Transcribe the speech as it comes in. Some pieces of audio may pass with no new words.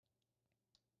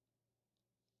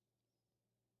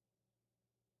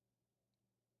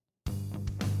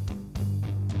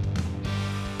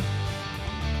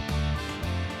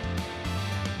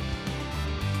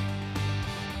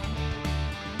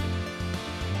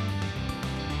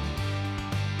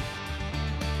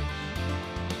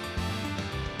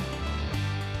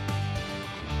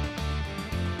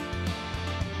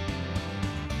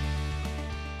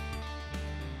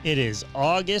It is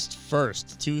August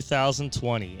 1st,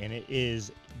 2020, and it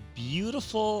is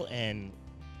beautiful and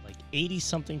like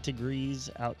 80-something degrees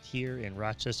out here in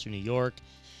Rochester, New York.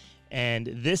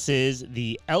 And this is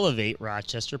the Elevate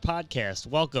Rochester podcast.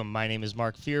 Welcome. My name is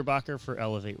Mark Fuerbacher for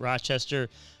Elevate Rochester,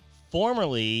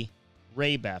 formerly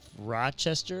RABEF,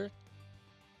 Rochester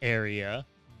Area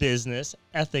Business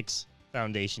Ethics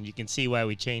Foundation. You can see why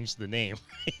we changed the name,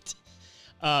 right?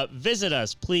 Visit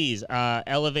us, please,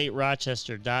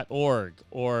 elevaterochester.org,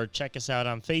 or check us out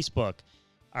on Facebook.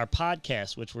 Our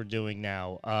podcast, which we're doing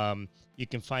now, you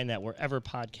can find that wherever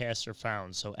podcasts are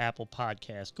found. So Apple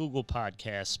Podcasts, Google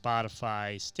Podcasts,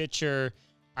 Spotify, Stitcher,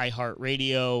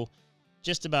 iHeartRadio,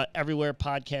 just about everywhere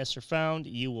podcasts are found,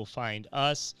 you will find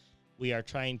us. We are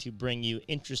trying to bring you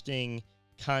interesting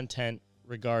content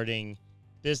regarding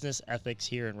business ethics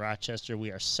here in Rochester. We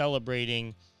are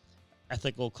celebrating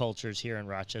ethical cultures here in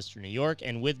Rochester, New York.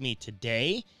 And with me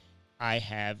today, I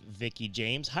have Vikki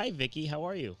James. Hi, Vikki. How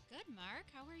are you? Good, Mark.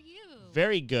 How are you?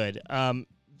 Very good.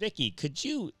 Vikki, could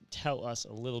you tell us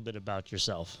a little bit about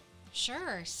yourself?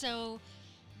 Sure. So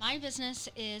my business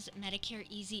is Medicare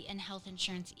Easy and Health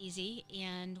Insurance Easy.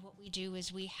 And what we do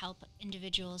is we help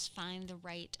individuals find the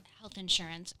right health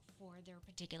insurance for their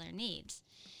particular needs.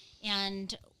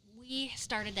 And we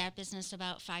started that business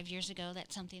about 5 years ago.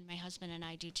 That's something my husband and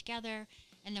I do together.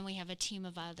 And then we have a team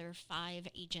of other 5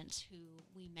 agents who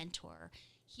we mentor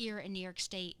here in New York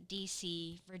State,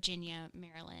 D.C., Virginia,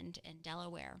 Maryland, and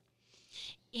Delaware.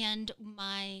 And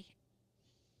my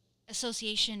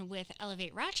association with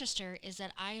Elevate Rochester is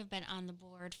that I have been on the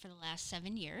board for the last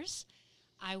 7 years.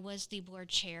 I was the board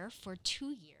chair for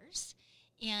 2 years.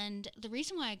 And the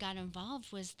reason why I got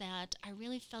involved was that I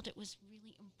really felt it was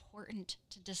really important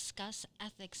to discuss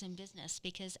ethics in business,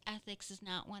 because ethics is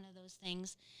not one of those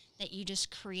things that you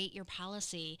just create your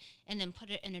policy and then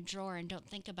put it in a drawer and don't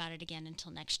think about it again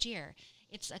until next year.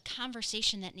 It's a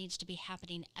conversation that needs to be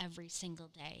happening every single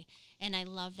day. And I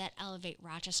love that Elevate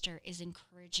Rochester is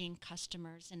encouraging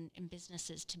customers and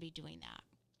businesses to be doing that.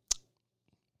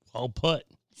 Well put.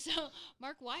 So,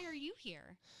 Mark, why are you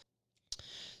here?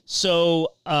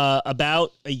 So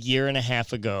about a year and a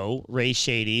half ago, Ray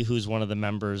Shady, who's one of the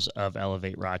members of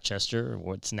Elevate Rochester,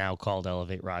 what's now called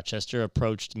Elevate Rochester,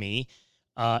 approached me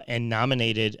and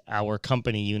nominated our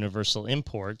company, Universal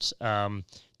Imports, to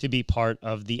be part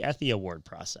of the Effie Award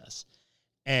process.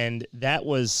 And that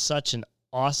was such an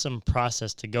awesome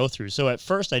process to go through. So at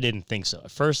first, I didn't think so. At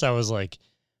first, I was like,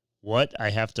 what? I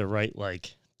have to write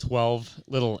like 12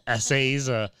 little essays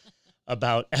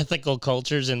about ethical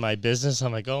cultures in my business.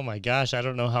 I'm like, oh my gosh, I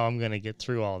don't know how I'm going to get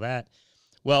through all that.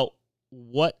 Well,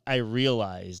 what I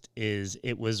realized is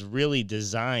it was really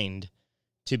designed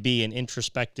to be an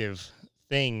introspective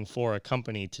thing for a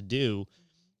company to do,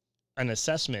 an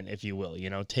assessment, if you will,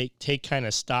 take kind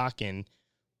of stock in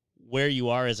where you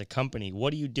are as a company.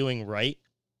 What are you doing right?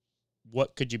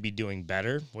 What could you be doing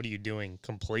better? What are you doing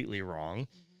completely wrong?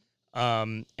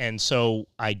 And so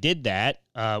I did that,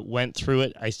 went through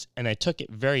it, and I took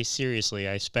it very seriously.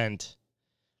 I spent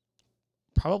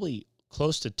probably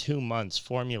close to 2 months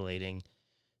formulating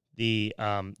the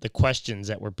questions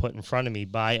that were put in front of me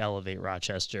by Elevate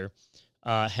Rochester.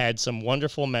 Had some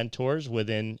wonderful mentors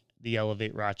within the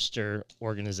Elevate Rochester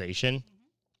organization,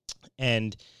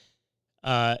 and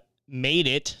made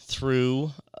it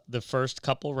through the first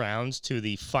couple rounds to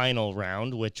the final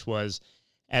round, which was,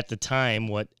 at the time,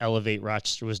 what Elevate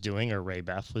Rochester was doing, or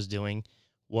RABEF was doing,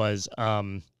 was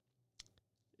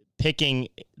picking.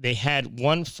 They had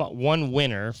one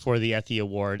winner for the Effie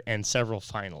Award and several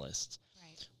finalists.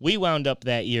 Right. We wound up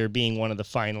that year being one of the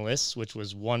finalists, which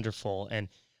was wonderful. And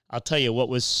I'll tell you what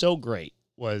was so great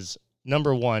was,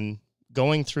 number one,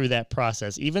 going through that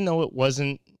process, even though it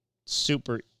wasn't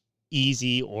super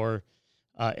easy or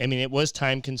it was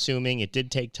time-consuming. It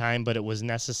did take time, but it was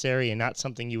necessary and not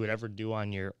something you would ever do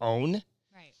on your own.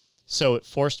 Right. So it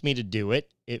forced me to do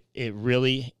it. It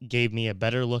really gave me a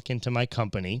better look into my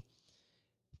company.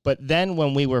 But then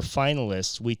when we were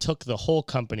finalists, we took the whole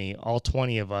company, all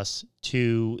 20 of us,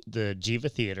 to the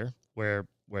Jiva Theater, where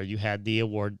you had the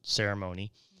award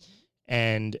ceremony. Mm-hmm.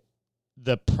 And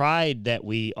the pride that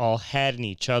we all had in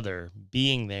each other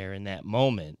being there in that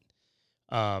moment,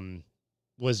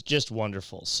 was just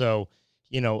wonderful. So,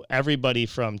 everybody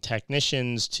from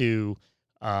technicians to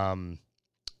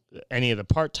any of the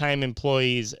part-time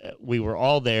employees, we were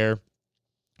all there.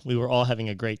 We were all having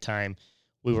a great time.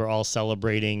 We were all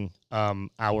celebrating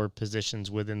our positions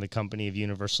within the company of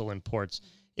Universal Imports.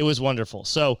 It was wonderful.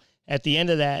 So at the end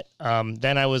of that,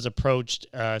 then I was approached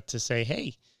to say,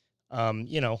 hey,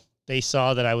 they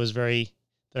saw that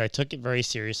I took it very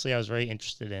seriously. I was very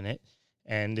interested in it.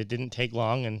 and it didn't take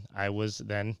long, and I was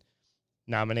then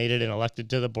nominated and elected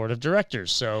to the board of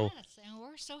directors. So Yes, and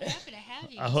we're so happy to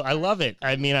have you. I love it.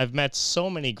 I mean, I've met so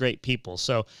many great people.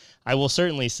 So I will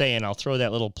certainly say, and I'll throw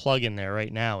that little plug in there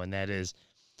right now, and that is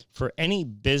for any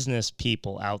business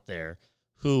people out there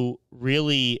who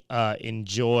really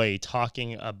enjoy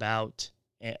talking about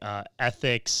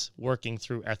ethics, working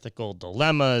through ethical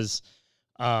dilemmas,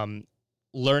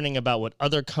 learning about what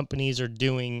other companies are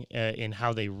doing in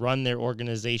how they run their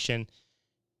organization.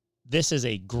 This is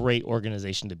a great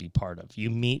organization to be part of. You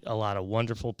meet a lot of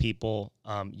wonderful people.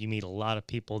 You meet a lot of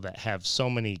people that have so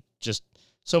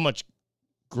much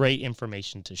great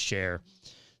information to share.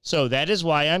 So that is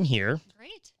why I'm here.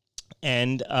 Great.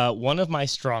 And one of my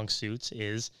strong suits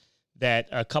is that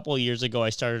a couple of years ago,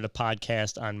 I started a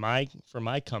podcast for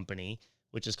my company,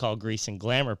 which is called Grease and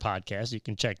Glamour Podcast. You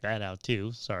can check that out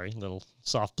too. Sorry, little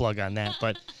soft plug on that.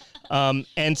 But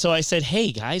and so I said,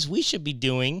 hey guys, we should be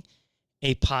doing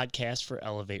a podcast for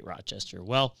Elevate Rochester.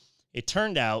 Well, it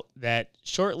turned out that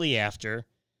shortly after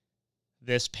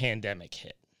this pandemic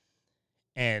hit,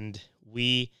 and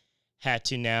we had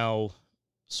to now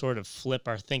sort of flip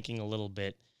our thinking a little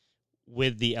bit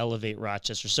with the Elevate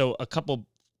Rochester. So a couple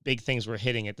big things were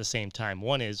hitting at the same time.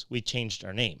 One is we changed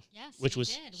our name, yes, which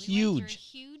was did. huge. We went through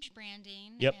huge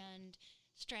branding and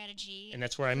strategy. And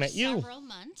that's where I met you. Several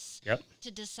months to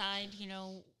decide,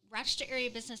 Rochester Area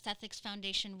Business Ethics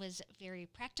Foundation was very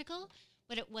practical,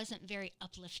 but it wasn't very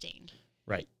uplifting.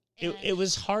 Right. It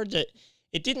was hard to,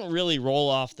 it didn't really roll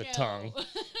off the tongue.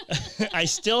 I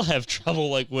still have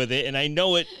trouble with it, and I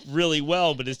know it really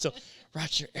well, but it's still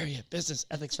Rochester Area Business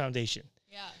Ethics Foundation.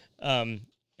 Yeah.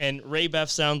 And Ray Beth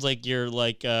sounds like you're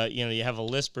you have a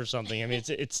lisp or something. I mean,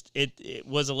 it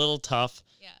was a little tough.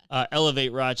 Yeah.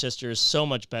 Elevate Rochester is so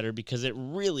much better because it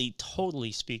really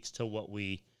totally speaks to what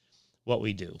we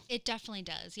do. It definitely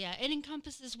does. Yeah. It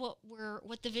encompasses what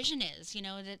the vision is,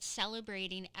 that's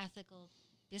celebrating ethical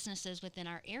businesses within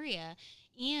our area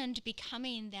and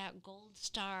becoming that gold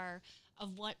star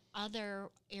of what other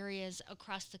areas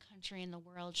across the country and the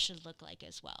world should look like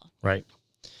as well. Right.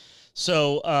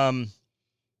 So,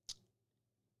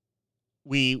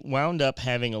 we wound up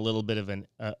having a little bit of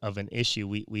an issue.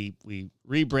 We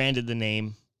rebranded the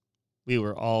name. We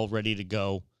were all ready to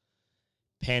go.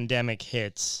 Pandemic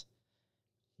hits.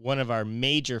 One of our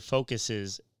major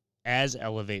focuses as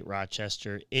Elevate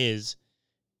Rochester is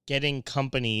getting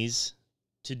companies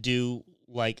to do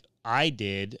like I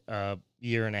did a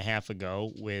year and a half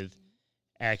ago with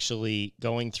actually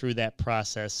going through that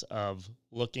process of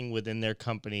looking within their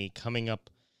company, coming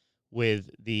up with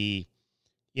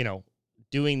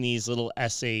doing these little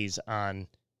essays on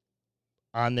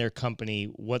their company,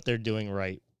 what they're doing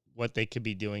right, what they could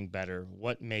be doing better,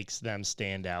 what makes them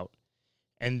stand out,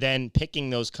 and then picking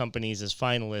those companies as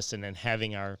finalists and then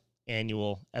having our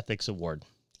annual ethics award.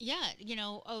 Yeah,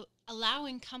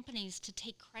 allowing companies to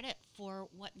take credit for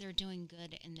what they're doing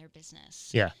good in their business.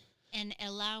 Yeah. And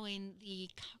allowing the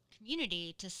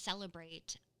community to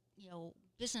celebrate,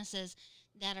 businesses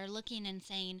that are looking and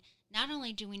saying, not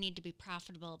only do we need to be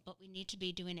profitable, but we need to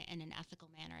be doing it in an ethical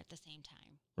manner at the same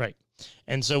time. Right.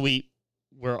 And so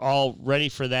we're all ready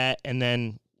for that. And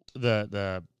then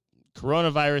the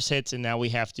coronavirus hits, and now we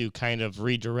have to kind of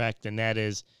redirect. And that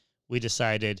is, we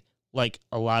decided, like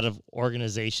a lot of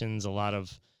organizations, a lot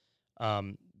of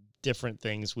different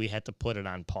things, we had to put it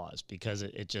on pause because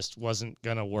it just wasn't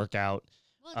going to work out.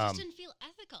 Well, it just didn't feel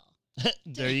ethical.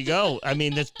 There you go. I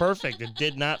mean, that's perfect. It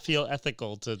did not feel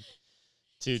ethical to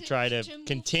try to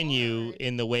continue forward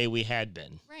in the way we had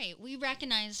been. Right. We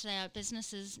recognized that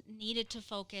businesses needed to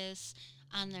focus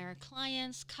on their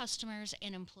clients, customers,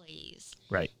 and employees.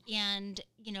 Right. And,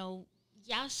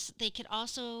 yes, they could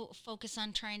also focus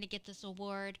on trying to get this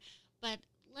award, but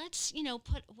let's,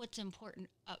 put what's important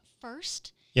up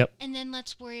first. Yep. And then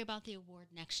let's worry about the award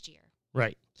next year.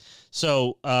 Right.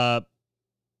 So,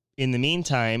 in the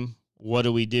meantime, what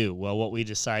do we do? Well, what we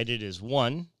decided is,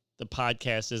 one, the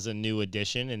podcast is a new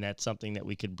addition, and that's something that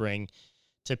we could bring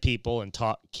to people and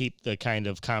keep the kind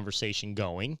of conversation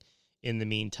going in the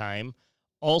meantime.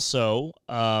 Also,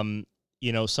 some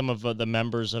of the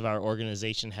members of our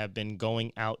organization have been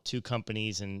going out to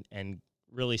companies and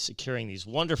really securing these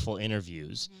wonderful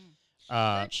interviews.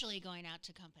 Mm-hmm. Virtually going out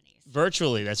to companies.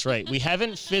 Virtually, that's right. We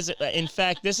haven't in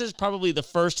fact, this is probably the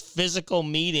first physical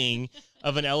meeting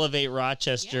of an Elevate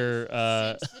Rochester.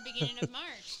 Since the beginning of March.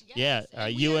 Yes. Yeah,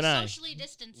 you and I. Socially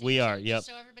distancing. We are, too, yep. Just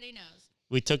so everybody knows.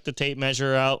 We took the tape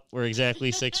measure out. We're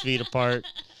exactly 6 feet apart.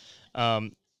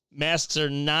 Masks are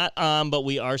not on, but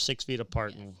we are 6 feet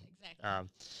apart. Yes, exactly.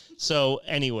 So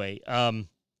anyway,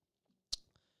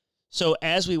 So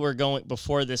as we were going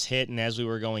before this hit, and as we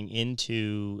were going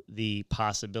into the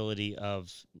possibility of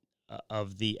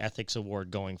the ethics award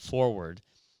going forward,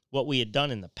 what we had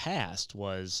done in the past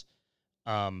was,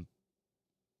 um,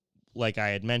 like I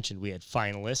had mentioned, we had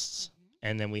finalists,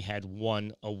 and then we had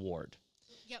one award.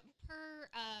 Yep, per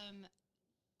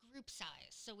group size.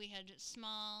 So we had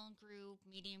small group,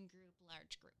 medium group,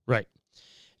 large group. Right.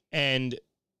 And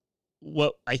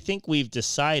what I think we've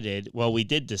decided, well, we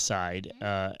did decide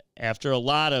after a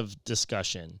lot of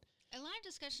discussion. A lot of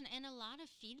discussion and a lot of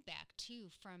feedback, too,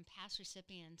 from past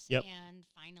recipients Yep. and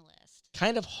finalists.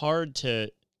 Kind of hard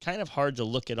to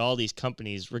look at all these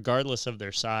companies, regardless of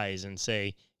their size, and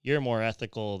say, you're more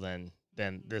ethical than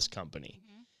this company.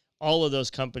 All of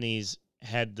those companies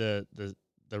had the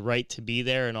right to be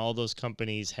there, and all those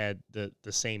companies had the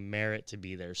same merit to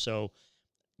be there. So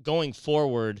going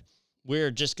forward,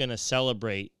 we're just going to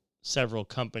celebrate several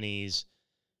companies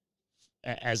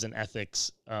as an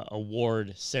ethics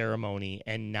award ceremony,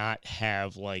 and not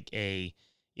have like a,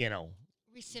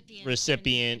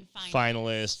 recipient and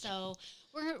finalist. So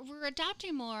we're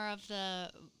adopting more of the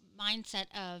mindset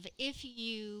of, if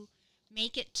you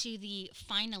make it to the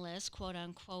finalist, quote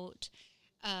unquote,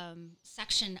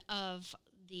 section of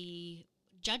the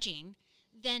judging,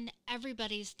 then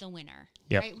everybody's the winner.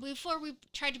 Yep. Right? Before, we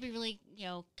tried to be really,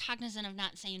 cognizant of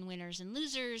not saying winners and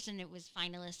losers, and it was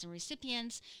finalists and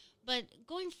recipients. But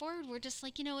going forward, we're just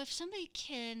like, if somebody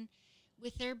can,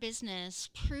 with their business,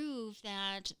 prove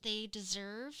that they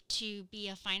deserve to be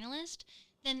a finalist,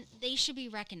 then they should be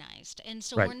recognized. And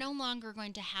so we're no longer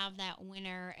going to have that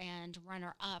winner and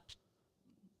runner-up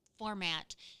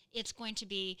format. It's going to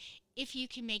be, if you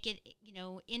can make it,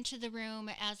 into the room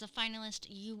as a finalist,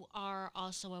 you are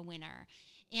also a winner.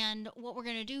 And what we're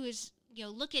going to do is,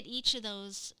 look at each of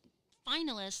those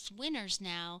finalists, winners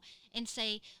now, and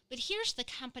say, but here's the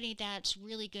company that's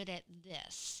really good at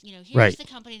this. Here's the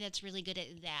company that's really good at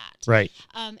that. Right.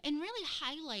 And really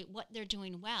highlight what they're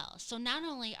doing well. So not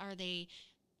only are they,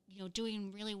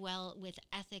 doing really well with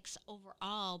ethics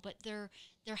overall, but they're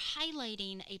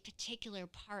highlighting a particular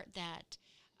part that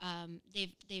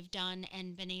they've done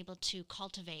and been able to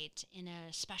cultivate in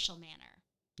a special manner.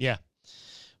 Yeah.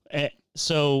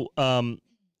 So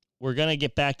we're going to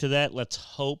get back to that. Let's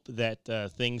hope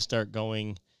that things start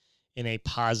going in a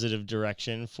positive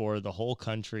direction for the whole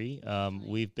country.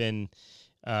 We've been,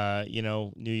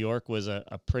 New York was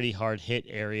a pretty hard hit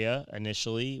area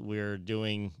initially. We're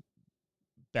doing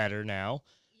better now.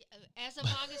 As of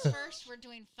August 1st, we're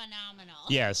doing phenomenal.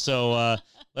 Yeah, so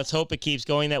let's hope it keeps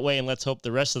going that way, and let's hope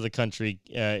the rest of the country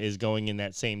is going in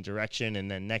that same direction, and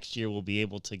then next year we'll be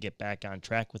able to get back on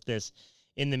track with this.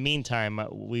 In the meantime,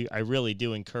 I really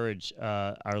do encourage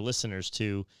our listeners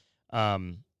to,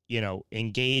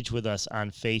 engage with us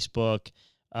on Facebook.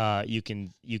 You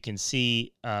can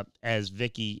see, as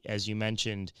Vikki, as you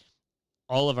mentioned,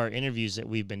 all of our interviews that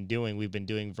we've been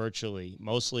doing virtually,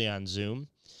 mostly on Zoom.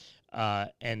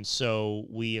 And so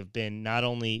we have been not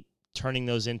only turning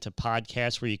those into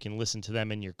podcasts where you can listen to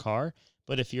them in your car,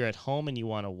 but if you're at home and you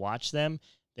want to watch them,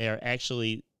 they are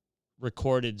actually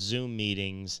recorded Zoom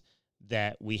meetings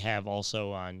that we have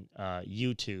also on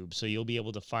YouTube. So you'll be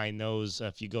able to find those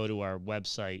if you go to our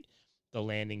website. The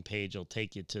landing page will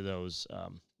take you to those,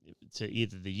 to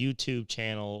either the YouTube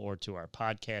channel or to our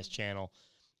podcast channel,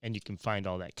 and you can find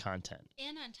all that content.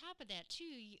 And on top of that, too,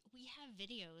 we have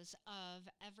videos of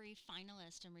every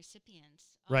finalist and recipients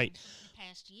from the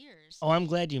past years. Oh, I'm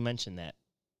glad you mentioned that,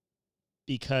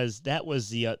 because that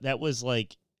was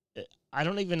like, I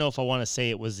don't even know if I want to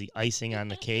say it was the icing on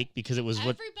the cake, because it was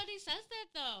everybody says that,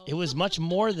 though. It was much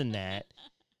more than that.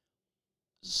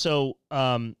 So,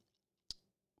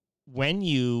 when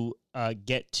you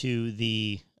get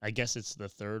to I guess it's the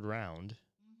third round,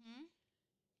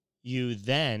 you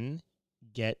then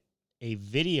get a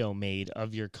video made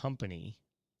of your company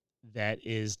that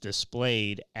is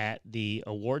displayed at the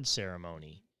award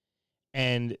ceremony.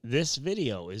 And this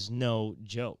video is no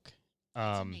joke.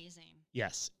 It's amazing.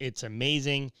 Yes, it's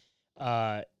amazing.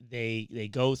 They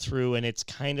go through, and it's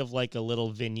kind of like a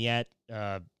little vignette,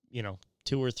 2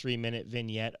 or 3 minute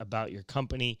vignette about your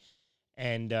company.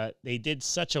 And they did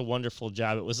such a wonderful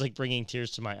job. It was like bringing tears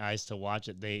to my eyes to watch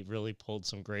it. They really pulled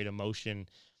some great emotion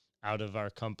out of our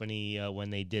company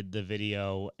when they did the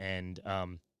video. And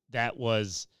that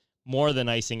was more than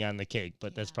icing on the cake.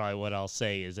 But that's probably what I'll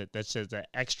say, is that's just the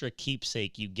extra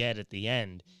keepsake you get at the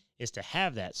end, is to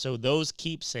have that. So those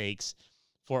keepsakes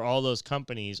for all those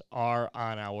companies are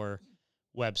on our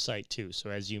website too. So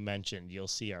as you mentioned, you'll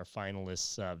see our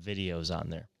finalists' videos on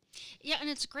there. Yeah, and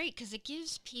it's great because it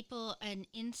gives people an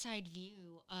inside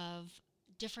view of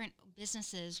different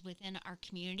businesses within our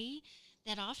community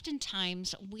that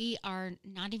oftentimes we are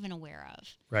not even aware of.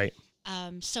 Right.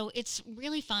 So it's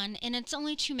really fun, and it's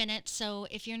only 2 minutes. So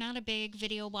if you're not a big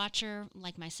video watcher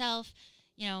like myself,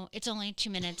 it's only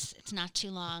 2 minutes. It's not too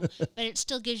long, but it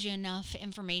still gives you enough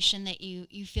information that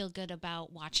you feel good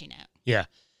about watching it. Yeah.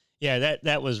 Yeah,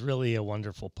 that was really a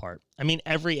wonderful part. I mean,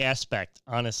 every aspect,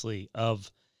 honestly,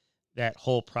 of that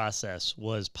whole process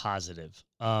was positive.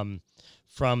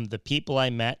 From the people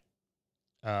I met,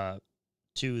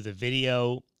 to the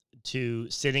video, to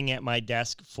sitting at my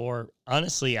desk for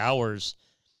honestly hours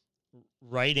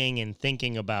writing and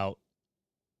thinking about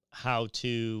how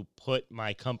to put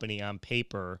my company on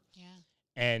paper, Yeah.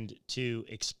 and to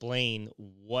explain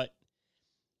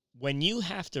when you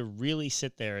have to really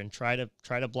sit there and try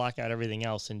to block out everything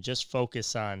else and just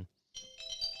focus on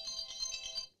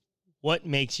what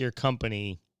makes your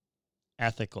company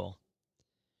ethical.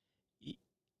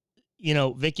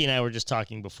 Vikki and I were just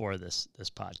talking before this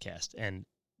podcast, and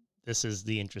this is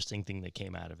the interesting thing that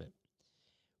came out of it.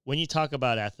 When you talk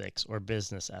about ethics or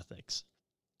business ethics,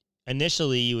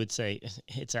 initially you would say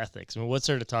it's ethics. I mean, what's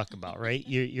there to talk about, right?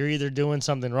 You're either doing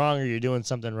something wrong or you're doing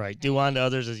something right. Do unto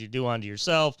others as you do unto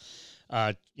yourself.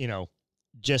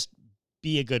 Just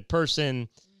be a good person.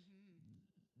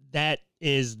 That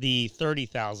is the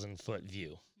 30,000-foot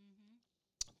view.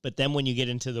 But then when you get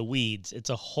into the weeds,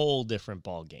 it's a whole different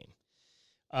ball game.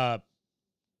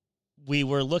 We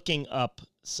were looking up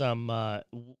some.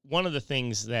 One of the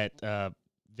things that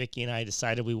Vikki and I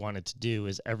decided we wanted to do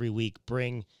is every week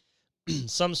bring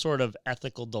some sort of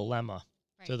ethical dilemma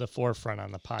to the forefront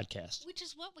on the podcast, which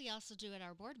is what we also do at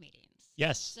our board meetings.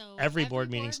 Yes, so every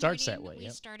board meeting starts that way.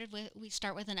 We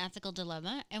start with an ethical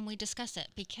dilemma and we discuss it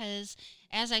because,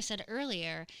 as I said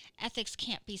earlier, ethics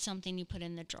can't be something you put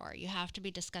in the drawer. You have to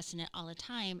be discussing it all the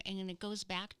time, and it goes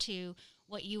back to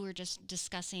what you were just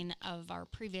discussing of our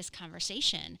previous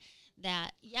conversation.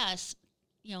 That yes,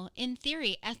 in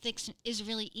theory, ethics is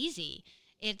really easy.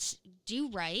 It's do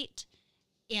right,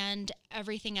 and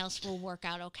everything else will work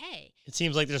out okay. It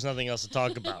seems like there's nothing else to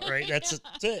talk about, right? That's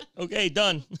it. Okay,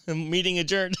 done. Meeting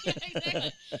adjourned. Yeah,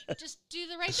 exactly. Just do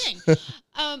the right thing.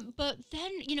 But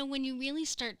then, when you really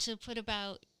start to put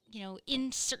about,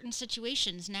 in certain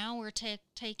situations, now we're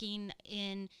taking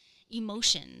in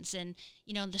emotions and,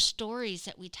 the stories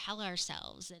that we tell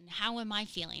ourselves and how am I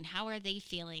feeling? How are they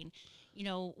feeling?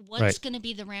 What's going to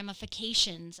be the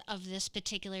ramifications of this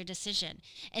particular decision?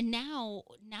 And now,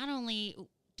 not only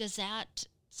does that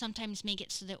sometimes make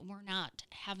it so that we're not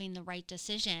having the right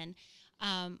decision,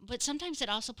 but sometimes it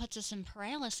also puts us in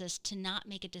paralysis to not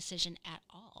make a decision at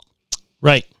all.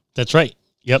 Right. That's right.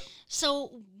 Yep.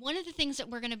 So one of the things that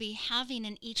we're going to be having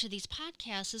in each of these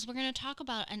podcasts is we're going to talk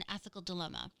about an ethical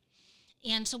dilemma.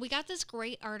 And so we got this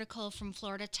great article from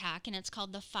Florida Tech, and it's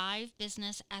called The 5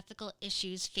 Business Ethical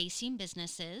Issues Facing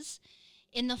Businesses.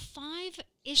 And the 5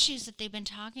 issues that they've been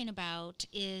talking about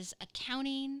is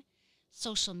accounting,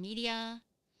 social media,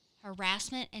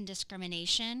 harassment and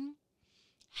discrimination,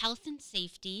 health and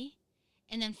safety,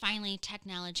 and then finally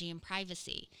technology and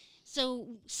privacy.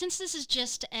 So since this is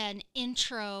just an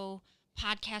intro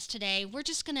podcast today, we're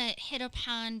just going to hit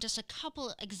upon just a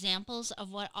couple examples of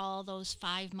what all those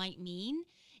 5 might mean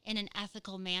in an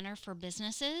ethical manner for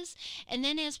businesses. And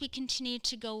then as we continue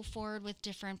to go forward with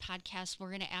different podcasts, we're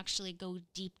going to actually go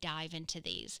deep dive into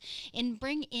these and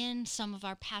bring in some of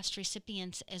our past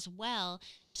recipients as well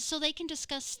so they can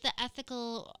discuss the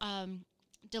ethical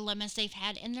dilemmas they've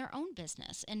had in their own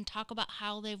business and talk about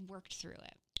how they've worked through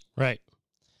it. Right.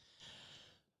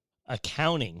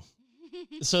 Accounting.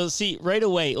 So see, right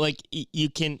away, like you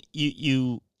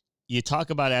talk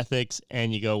about ethics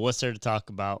and you go, what's there to talk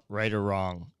about, right or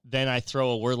wrong? Then I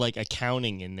throw a word like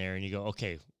accounting in there and you go,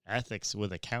 okay, ethics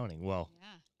with accounting. Well,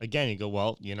 again, you go,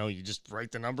 well, you just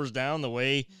write the numbers down the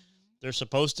way they're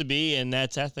supposed to be, and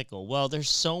that's ethical. Well, there's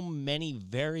so many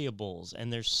variables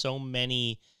and there's so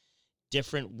many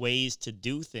different ways to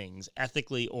do things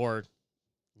ethically or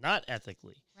not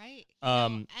ethically. Right.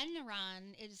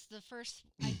 Enron is the first,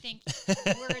 I think,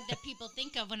 word that people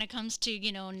think of when it comes to,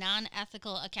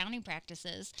 non-ethical accounting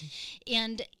practices.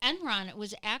 And Enron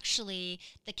was actually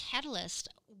the catalyst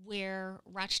where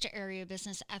Rochester Area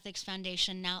Business Ethics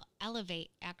Foundation, now Elevate,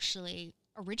 actually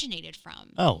originated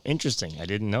from. Oh, interesting. I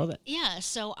didn't know that. Yeah.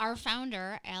 So our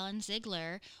founder, Alan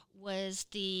Ziegler, was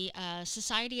the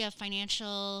Society of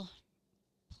Financial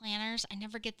Planners. I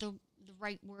never get the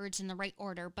right words in the right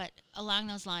order, but along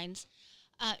those lines,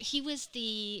 he was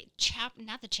the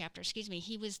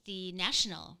he was the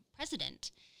national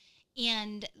president,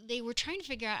 and they were trying to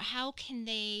figure out how can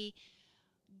they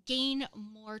gain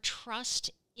more trust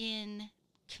in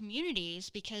communities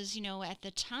because, at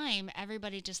the time,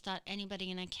 everybody just thought anybody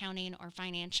in accounting or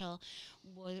financial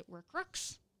were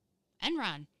crooks.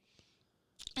 Enron.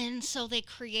 And so they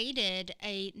created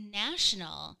a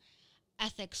national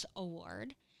ethics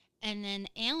award. And then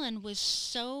Alan was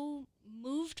so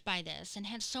moved by this and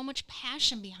had so much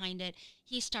passion behind it,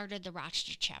 he started the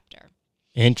Rochester chapter.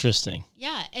 Interesting.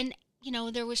 Yeah, and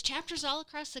there was chapters all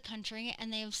across the country,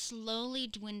 and they have slowly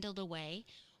dwindled away,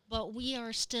 but we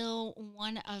are still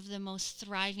one of the most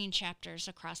thriving chapters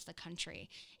across the country.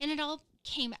 And it all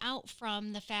came out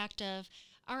from the fact of,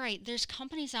 all right, there's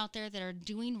companies out there that are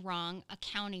doing wrong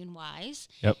accounting-wise,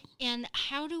 Yep. and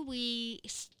how do we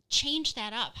change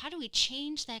that up? How do we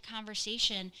change that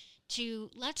conversation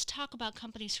to let's talk about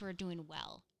companies who are doing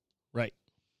well? Right.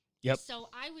 Yep. So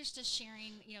I was just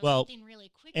sharing, well, something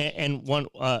really quickly. And one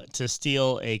to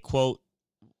steal a quote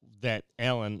that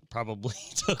Alan probably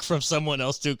took from someone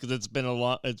else too, because it's been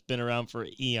around for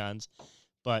eons.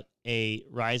 But a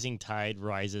rising tide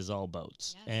rises all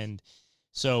boats, Yes. And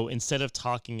so instead of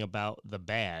talking about the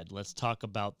bad, let's talk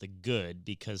about the good,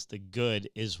 because the good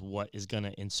is what is going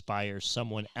to inspire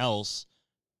someone else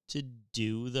to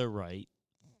do the right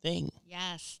thing.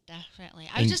 Yes, definitely.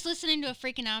 I was just listening to a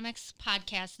Freakonomics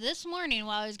podcast this morning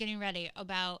while I was getting ready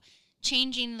about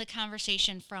changing the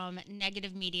conversation from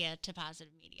negative media to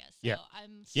positive media. So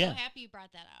I'm so happy you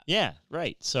brought that up. Yeah,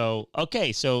 right. So,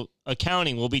 okay, so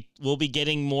accounting, we'll be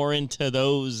getting more into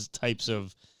those types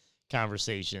of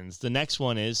conversations. The next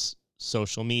one is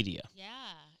social media. Yeah.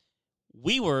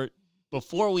 We were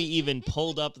before we even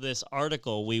pulled up this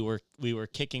article, we were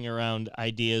kicking around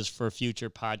ideas for future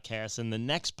podcasts, and the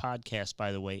next podcast,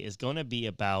 by the way, is going to be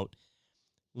about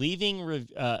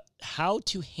how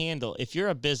to handle, if you're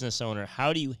a business owner,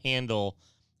 how do you handle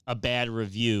a bad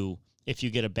review if you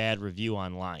get a bad review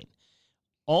online?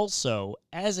 Also,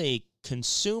 as a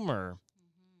consumer,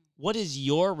 what is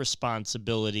your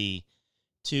responsibility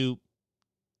to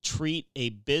treat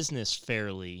a business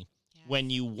fairly when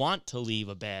you want to leave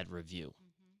a bad review?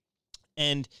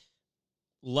 And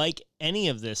like any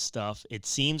of this stuff, it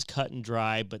seems cut and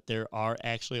dry, but there are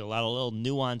actually a lot of little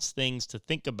nuanced things to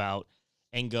think about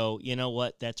and go, you know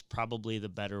what, that's probably the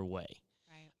better way.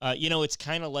 Right. It's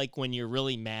kind of like when you're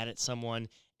really mad at someone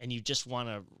and you just want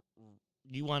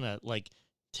to like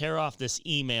tear off this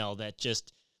email that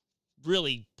just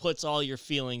really puts all your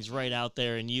feelings right out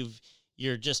there, and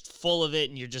you're just full of it,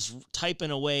 and you're just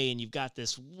typing away, and you've got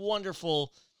this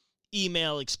wonderful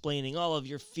email explaining all of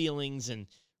your feelings and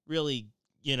really,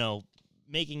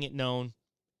 making it known.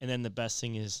 And then the best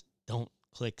thing is, don't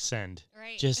click send.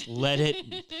 Right. Just let it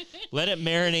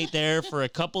marinate there for a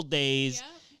couple days,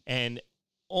 and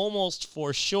almost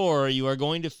for sure you are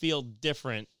going to feel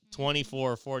different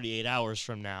 24 or 48 hours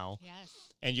from now. Yes.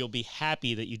 And you'll be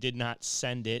happy that you did not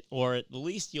send it, or at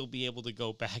least you'll be able to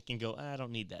go back and go, I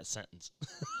don't need that sentence.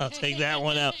 I'll take that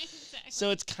one out. Exactly.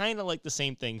 So it's kind of like the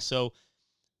same thing. So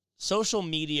social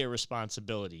media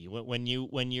responsibility, when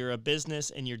you're a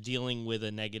business and you're dealing with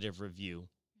a negative review,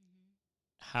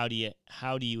 how do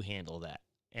you handle that?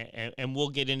 And we'll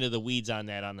get into the weeds on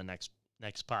that on the next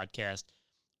podcast.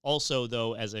 Also,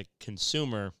 though, as a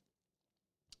consumer,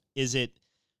 is it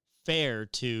fair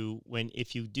to,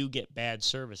 if you do get bad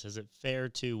service, is it fair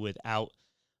to, without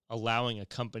allowing a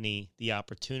company the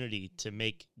opportunity to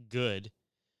make good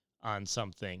on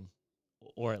something,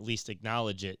 or at least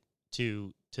acknowledge it,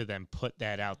 to then put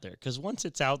that out there? Because once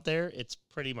it's out there, it's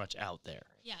pretty much out there.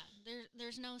 Yeah,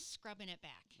 there's no scrubbing it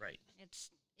back. Right.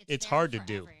 It's hard forever.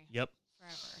 to do. Yep.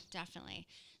 Forever, definitely.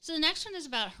 So the next one is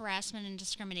about harassment and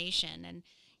discrimination. And,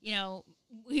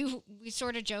 we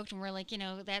sort of joked and we're like,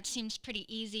 that seems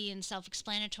pretty easy and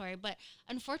self-explanatory. But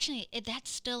unfortunately,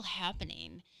 that's still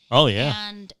happening. Oh,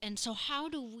 yeah. And so how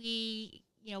do we,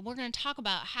 we're going to talk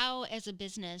about how, as a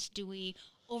business, do we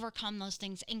overcome those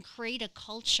things and create a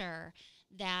culture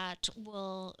that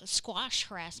will squash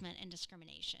harassment and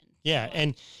discrimination. Yeah,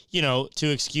 and, to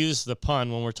excuse the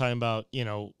pun when we're talking about,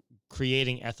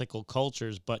 creating ethical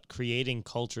cultures, but creating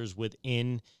cultures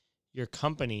within your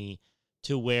company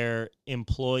to where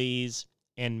employees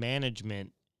and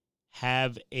management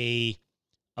have a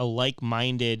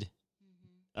like-minded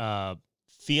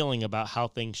feeling about how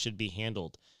things should be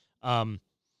handled. There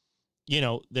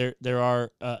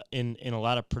are in a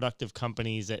lot of productive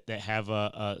companies that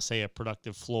have say a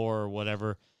productive floor or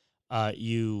whatever,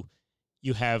 you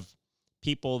have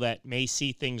people that may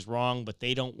see things wrong, but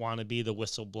they don't want to be the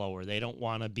whistleblower. They don't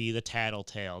want to be the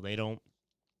tattletale. They don't,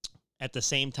 at the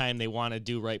same time, they want to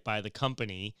do right by the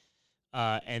company.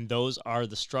 And those are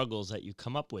the struggles that you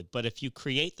come up with. But if you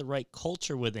create the right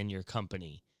culture within your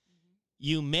company,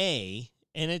 you may,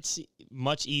 And it's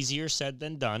much easier said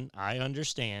than done. I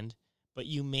understand. But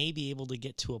you may be able to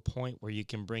get to a point where you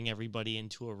can bring everybody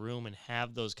into a room and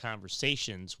have those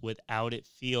conversations without it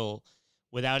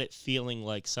feeling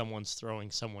like someone's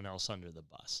throwing someone else under the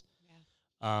bus.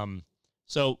 Yeah.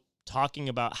 So talking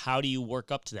about how do you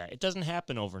work up to that? It doesn't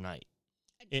happen overnight.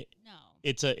 No.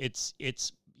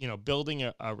 It's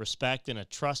building a respect and a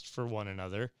trust for one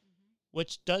another,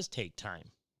 which does take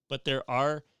time. But there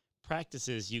are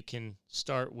practices you can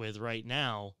start with right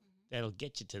now that'll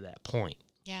get you to that point.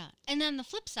 Yeah. And then the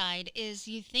flip side is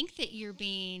you think that you're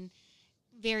being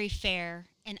very fair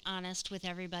and honest with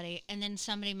everybody, and then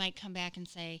somebody might come back and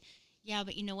say, yeah,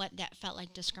 but you know what? That felt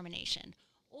like discrimination.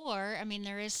 Or, I mean,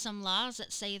 there is some laws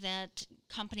that say that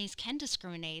companies can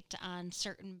discriminate on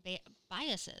certain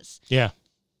biases. Yeah.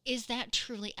 Is that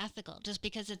truly ethical? Just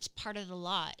because it's part of the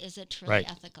law, is it truly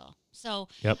Right. ethical? So,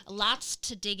 Yep. lots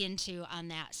to dig into on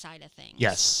that side of things.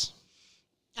 Yes.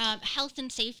 Health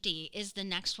and safety is the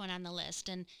next one on the list.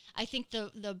 And I think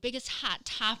the biggest hot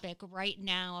topic right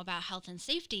now about health and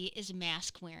safety is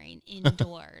mask wearing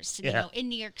indoors. Yeah. In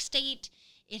New York State,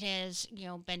 it has,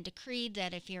 been decreed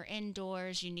that if you're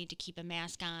indoors, you need to keep a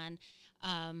mask on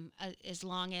as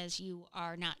long as you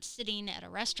are not sitting at a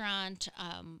restaurant.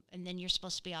 And then you're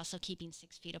supposed to be also keeping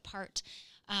 6 feet apart.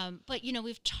 But,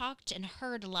 we've talked and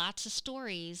heard lots of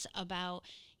stories about,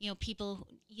 people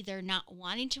either not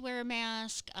wanting to wear a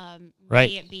mask, Right.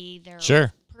 may it be their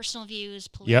Sure. personal views,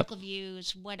 political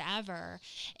views, whatever.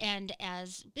 And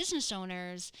as business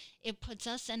owners, it puts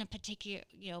us in a particular,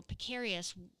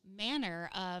 precarious manner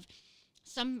of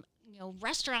some,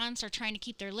 restaurants are trying to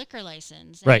keep their liquor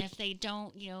license. And Right. if they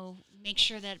don't, make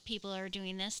sure that people are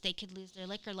doing this, they could lose their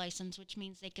liquor license, which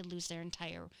means they could lose their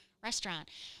entire restaurant.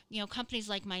 Companies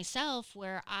like myself,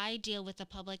 where I deal with the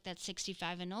public that's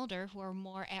 65 and older who are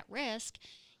more at risk,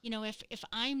 if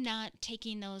I'm not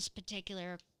taking those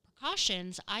particular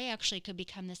precautions, I actually could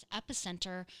become this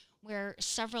epicenter where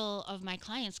several of my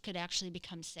clients could actually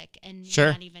become sick and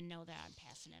Sure. not even know that I'm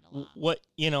passing it along. What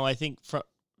I think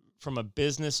from a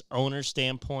business owner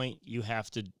standpoint, you have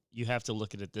to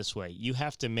look at it this way. You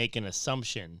have to make an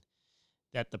assumption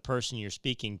that the person you're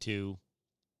speaking to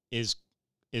is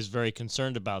very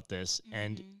concerned about this,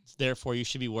 and therefore you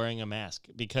should be wearing a mask,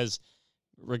 because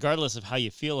regardless of how you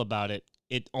feel about it,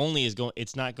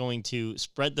 it's not going to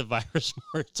spread the virus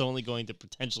more. It's only going to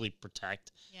potentially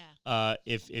protect. Yeah.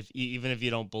 If even if you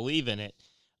don't believe in it,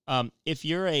 if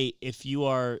you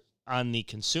are on the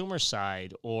consumer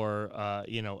side, or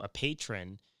a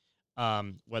patron,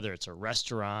 whether it's a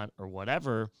restaurant or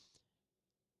whatever,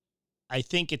 I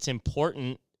think it's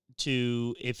important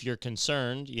to, if you're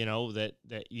concerned,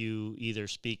 that you either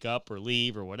speak up or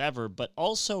leave or whatever, but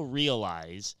also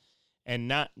realize, and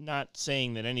not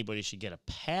saying that anybody should get a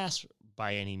pass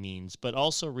by any means, but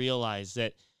also realize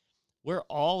that we're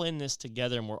all in this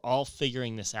together and we're all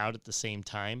figuring this out at the same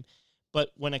time.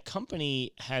 But when a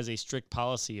company has a strict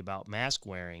policy about mask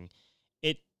wearing,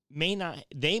 it may not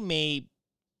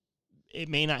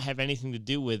have anything to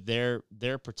do with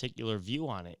their particular view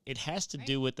on it. It has to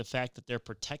do with the fact that they're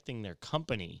protecting their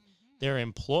company, their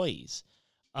employees.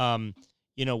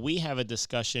 We have a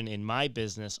discussion in my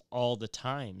business all the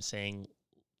time saying,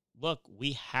 look,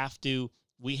 we've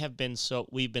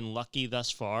been lucky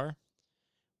thus far.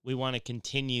 We want to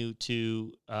continue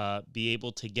to be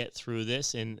able to get through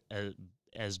this in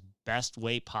as best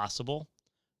way possible.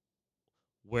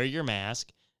 Wear your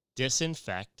mask,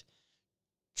 disinfect,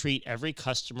 treat every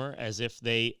customer as if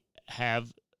they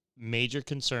have major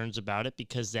concerns about it,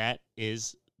 because that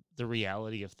is the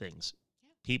reality of things.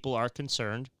 Yeah. People are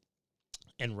concerned,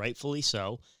 and rightfully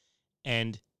so.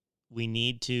 And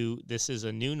this is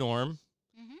a new norm.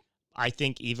 Mm-hmm. I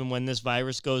think even when this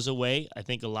virus goes away, I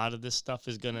think a lot of this stuff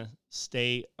is going to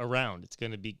stay around. It's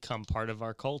going to become part of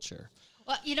our culture.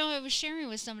 Well, I was sharing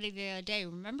with somebody the other day.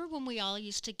 Remember when we all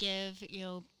used to give,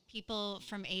 people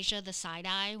from Asia the side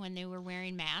eye when they were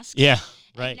wearing masks? Yeah,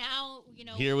 right. And now,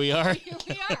 here we are. Here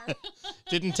we are.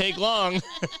 Didn't take long.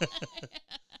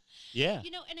 Yeah.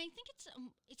 And I think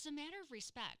it's a matter of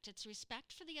respect. It's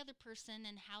respect for the other person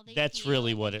and how they That's feel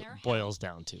really what and it their boils health,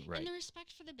 down to, right? And the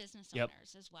respect for the business Yep.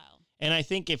 owners as well. And I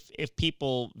think if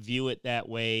people view it that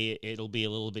way, it'll be a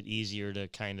little bit easier to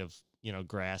kind of,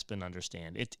 grasp and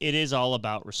understand. It is all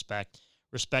about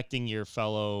respecting your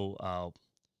fellow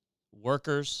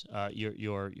workers,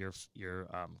 your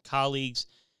colleagues,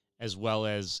 as well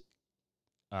as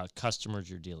customers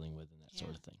you're dealing with, and that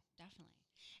sort of thing. Definitely.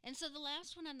 And so the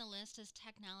last one on the list is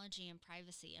technology and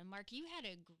privacy. And Mark, you had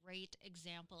a great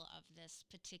example of this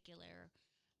particular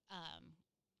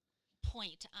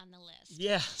point on the list.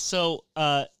 Yeah. So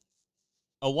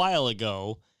a while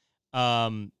ago,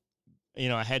 I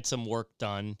had some work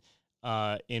done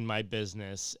in my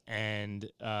business, and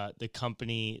the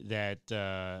company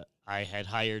that I had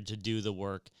hired to do the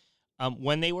work,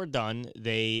 when they were done,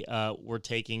 they were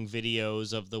taking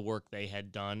videos of the work they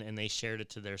had done, and they shared it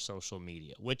to their social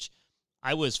media, which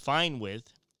I was fine with,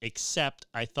 except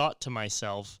I thought to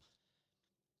myself,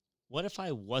 what if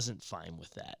I wasn't fine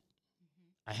with that?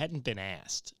 I hadn't been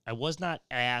asked. I was not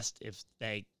asked if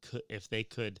they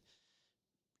could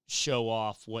show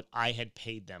off what I had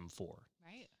paid them for.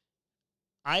 Right.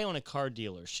 I own a car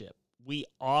dealership. We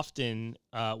often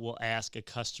will ask a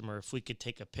customer if we could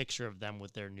take a picture of them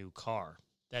with their new car.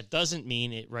 That doesn't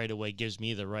mean it right away gives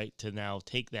me the right to now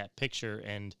take that picture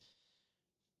and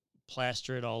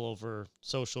plaster it all over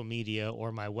social media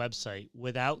or my website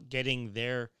without getting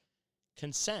their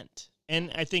consent.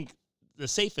 And I think the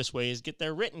safest way is get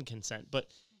their written consent. But,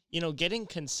 getting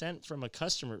consent from a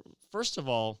customer, first of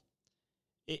all,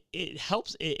 it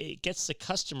helps, it gets the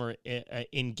customer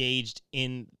engaged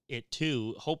in it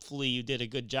too. Hopefully you did a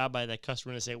good job by that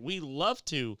customer to say, we love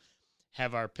to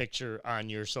have our picture on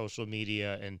your social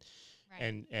media and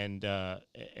Right.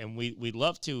 and we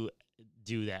love to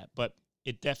do that. But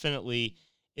it definitely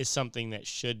is something that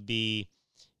should be,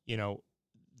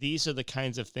 these are the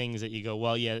kinds of things that you go,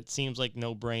 well, yeah, it seems like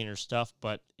no-brainer stuff,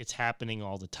 but it's happening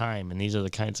all the time, and these are the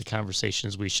kinds of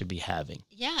conversations we should be having.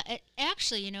 Yeah,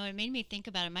 actually, it made me think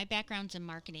about it. My background's in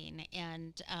marketing,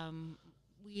 and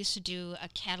we used to do a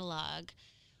catalog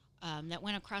that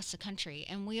went across the country,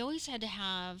 and we always had to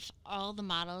have all the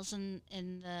models and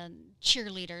the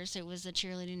cheerleaders. It was a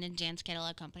cheerleading and dance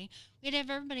catalog company. We'd have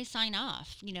everybody sign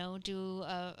off, do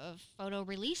a photo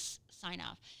release sign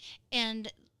off.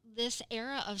 And this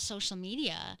era of social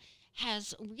media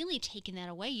has really taken that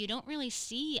away. You don't really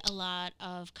see a lot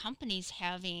of companies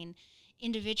having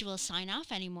individuals sign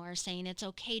off anymore saying it's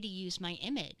okay to use my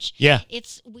image. Yeah.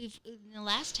 We've in the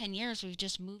last 10 years we've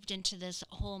just moved into this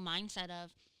whole mindset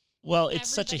of Well, it's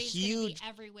such a everybody's gonna be huge,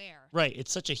 everywhere. right.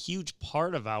 It's such a huge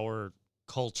part of our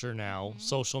culture now. Mm-hmm.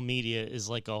 Social media is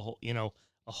like a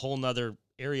whole nother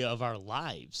area of our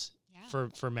lives Yeah.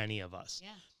 for many of us. Yeah.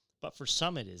 But for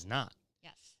some, it is not.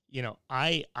 Yes.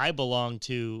 I belong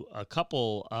to a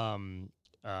couple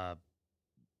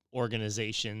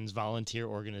organizations, volunteer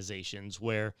organizations,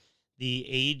 where the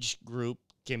age group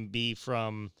can be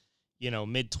from,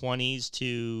 mid-20s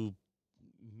to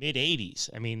mid-80s.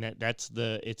 I mean,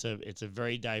 it's a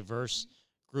very diverse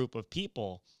group of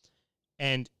people.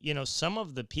 And, some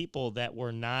of the people that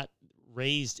were not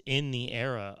raised in the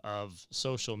era of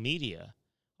social media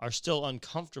are still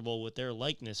uncomfortable with their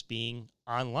likeness being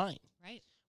online. Right.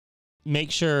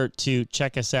 Make sure to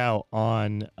check us out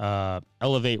on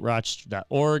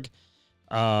elevaterochester.org.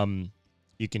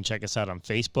 You can check us out on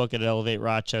Facebook at Elevate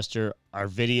Rochester. Our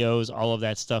videos, all of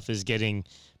that stuff is getting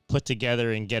put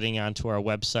together and getting onto our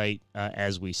website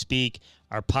as we speak.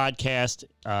 Our podcast,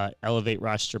 Elevate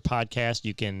Rochester Podcast,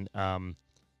 you can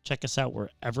check us out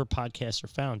wherever podcasts are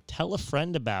found. Tell a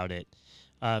friend about it.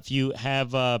 If you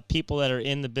have people that are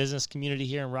in the business community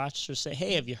here in Rochester, say,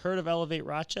 hey, have you heard of Elevate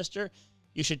Rochester?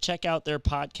 You should check out their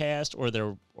podcast or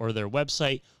their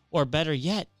website, or better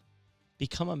yet,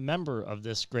 become a member of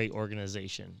this great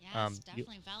organization. Yes,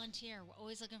 definitely volunteer. We're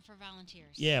always looking for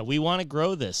volunteers. Yeah, we want to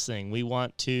grow this thing. We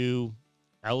want to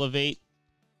elevate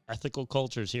ethical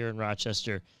cultures here in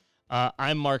Rochester.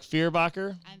 I'm Mark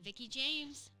Fuerbacher. I'm Vikki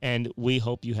James. And we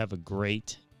hope you have a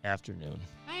great afternoon.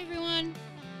 Bye, everyone.